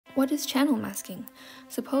What is channel masking?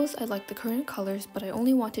 Suppose I like the current colors but I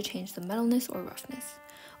only want to change the metalness or roughness.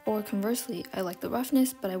 Or conversely, I like the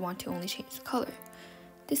roughness but I want to only change the color.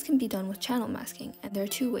 This can be done with channel masking, and there are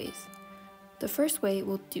two ways. The first way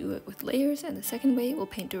we'll do it with layers, and the second way we'll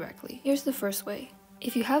paint directly. Here's the first way.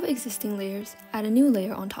 If you have existing layers, add a new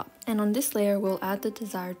layer on top, and on this layer we'll add the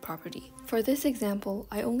desired property. For this example,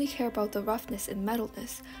 I only care about the roughness and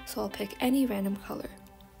metalness, so I'll pick any random color.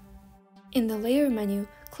 In the layer menu,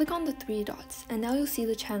 click on the three dots, and now you'll see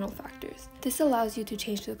the channel factors. This allows you to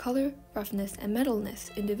change the color, roughness, and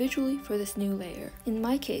metalness individually for this new layer. In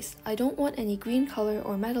my case, I don't want any green color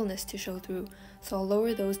or metalness to show through, so I'll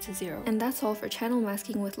lower those to 0. And that's all for channel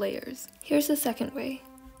masking with layers. Here's the second way.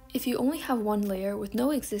 If you only have one layer with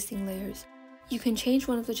no existing layers, you can change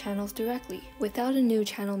one of the channels directly, without a new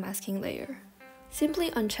channel masking layer. Simply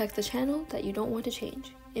uncheck the channel that you don't want to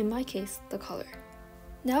change, in my case, the color.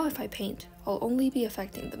 Now if I paint, I'll only be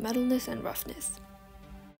affecting the metalness and roughness.